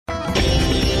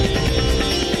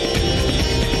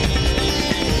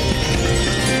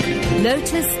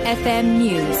Lotus FM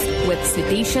News with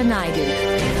SUDISHA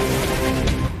Naidu.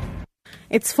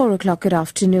 It's 4 o'clock. Good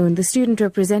afternoon. The Student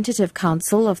Representative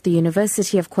Council of the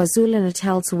University of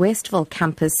KwaZulu-Natal's Westville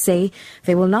campus say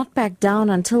they will not back down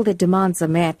until their demands are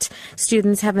met.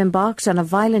 Students have embarked on a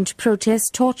violent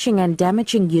protest, torching and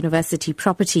damaging university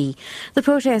property. The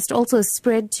protest also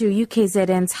spread to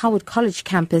UKZN's Howard College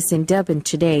campus in Durban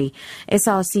today.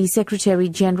 SRC Secretary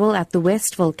General at the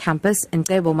Westville campus,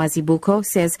 Ncebo Mazibuko,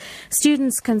 says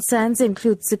students' concerns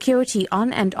include security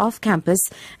on and off campus,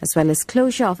 as well as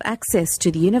closure of access to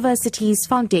the university's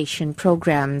foundation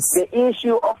programs. The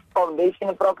issue of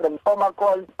foundation programs, former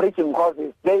called bridging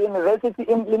courses. The university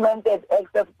implemented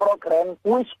access programs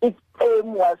which its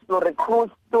aim was to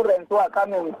recruit students who are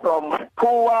coming from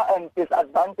poor and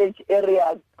disadvantaged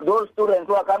areas, those students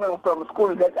who are coming from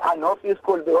schools that are not free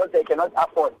schools because they cannot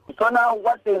afford. So now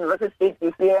what the university did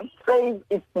this year says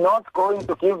it's not going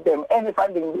to give them any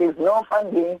funding. There is no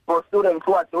funding for students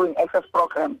who are doing access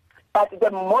programs. But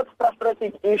the most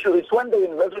frustrating issue is when the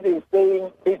university is saying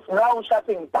it's now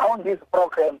shutting down this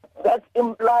program. That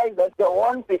implies that they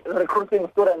won't be recruiting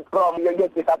students from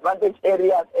disadvantaged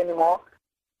areas anymore.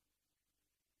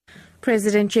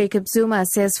 President Jacob Zuma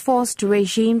says forced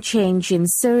regime change in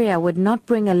Syria would not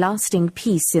bring a lasting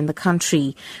peace in the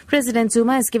country. President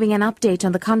Zuma is giving an update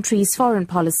on the country's foreign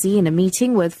policy in a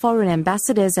meeting with foreign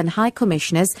ambassadors and high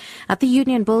commissioners at the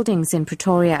Union Buildings in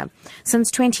Pretoria. Since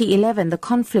 2011, the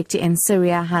conflict in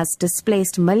Syria has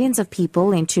displaced millions of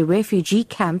people into refugee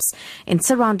camps in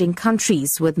surrounding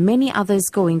countries, with many others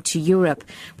going to Europe.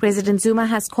 President Zuma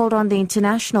has called on the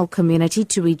international community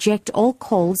to reject all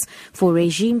calls for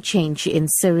regime change in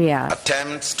Syria.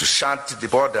 Attempts to shut the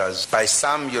borders by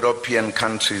some European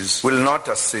countries will not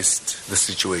assist the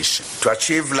situation. To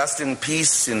achieve lasting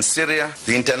peace in Syria,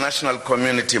 the international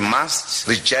community must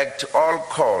reject all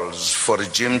calls for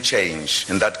regime change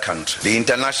in that country. The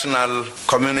international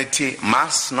community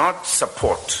must not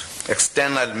support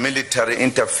external military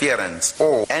interference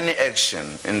or any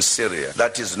action in Syria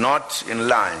that is not in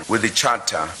line with the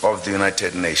Charter of the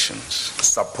United Nations.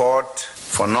 Support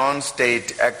for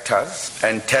non-state actors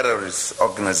and terrorist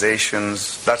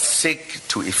organizations that seek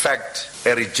to effect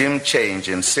a regime change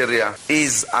in Syria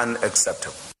is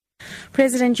unacceptable.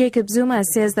 President Jacob Zuma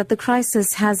says that the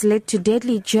crisis has led to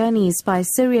deadly journeys by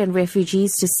Syrian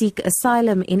refugees to seek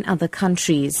asylum in other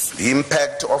countries. The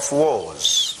impact of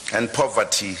wars and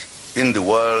poverty in the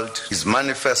world is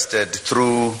manifested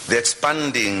through the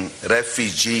expanding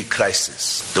refugee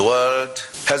crisis. The world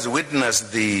has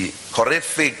witnessed the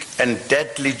horrific and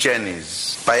deadly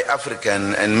journeys by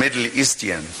African and Middle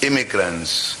Eastern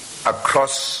immigrants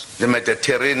across the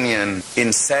Mediterranean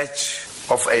in search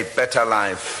of a better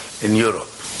life in Europe.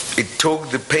 It took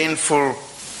the painful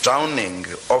drowning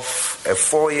of a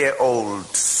 4-year-old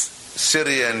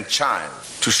Syrian child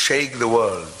to shake the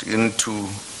world into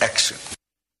action.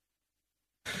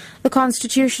 The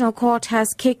Constitutional Court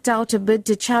has kicked out a bid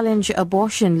to challenge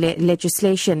abortion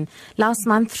legislation. Last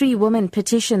month, 3 women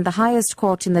petitioned the highest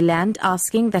court in the land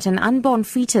asking that an unborn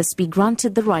fetus be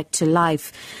granted the right to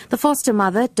life. The foster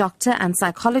mother, doctor and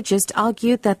psychologist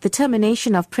argued that the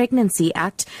Termination of Pregnancy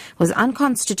Act was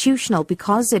unconstitutional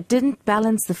because it didn't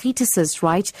balance the fetus's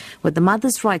right with the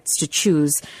mother's rights to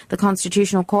choose. The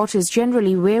Constitutional Court is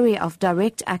generally wary of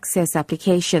direct access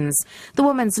applications. The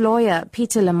woman's lawyer,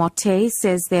 Peter Lamotte,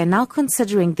 says they are now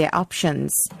considering their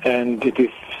options. And it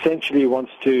essentially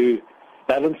wants to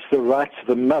balance the rights of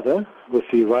the mother with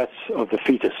the rights of the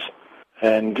fetus.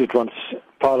 And it wants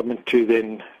Parliament to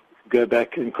then go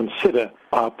back and consider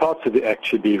how parts of the Act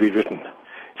should be rewritten.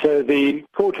 So the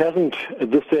court hasn't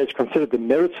at this stage considered the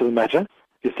merits of the matter.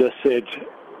 It's just said,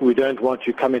 we don't want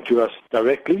you coming to us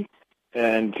directly,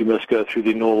 and you must go through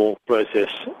the normal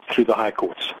process through the high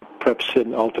courts. Perhaps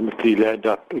then ultimately land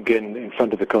up again in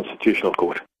front of the Constitutional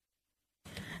Court.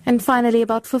 And finally,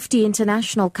 about 50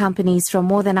 international companies from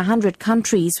more than 100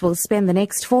 countries will spend the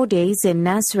next 4 days in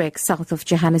Nasrec, south of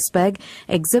Johannesburg,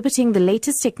 exhibiting the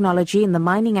latest technology in the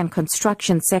mining and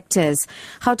construction sectors.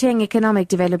 Gauteng Economic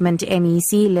Development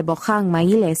MEC Lebogang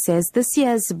Maile says this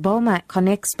year's Boma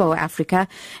Conexpo Africa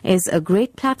is a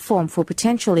great platform for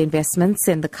potential investments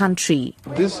in the country.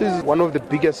 This is one of the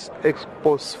biggest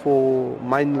expos for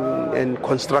mining and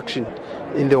construction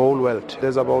in the whole world.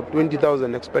 There's about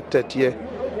 20,000 expected here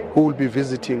who will be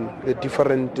visiting the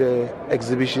different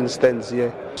exhibition stands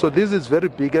here. So this is very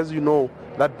big, as you know,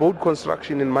 that both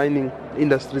construction and mining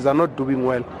industries are not doing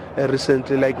well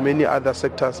recently, like many other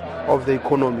sectors of the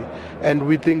economy. And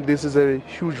we think this is a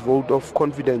huge vote of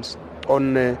confidence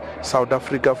on South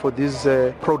Africa for this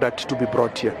product to be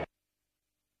brought here.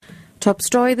 Top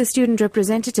story, the Student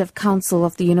Representative Council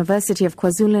of the University of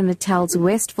KwaZulu-Natal's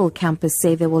Westville campus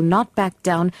say they will not back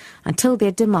down until their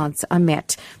demands are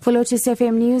met. For Lotus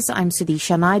FM News, I'm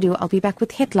SUDISHA. I'll be back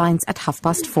with headlines at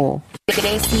 4:30.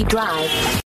 Today's Drive.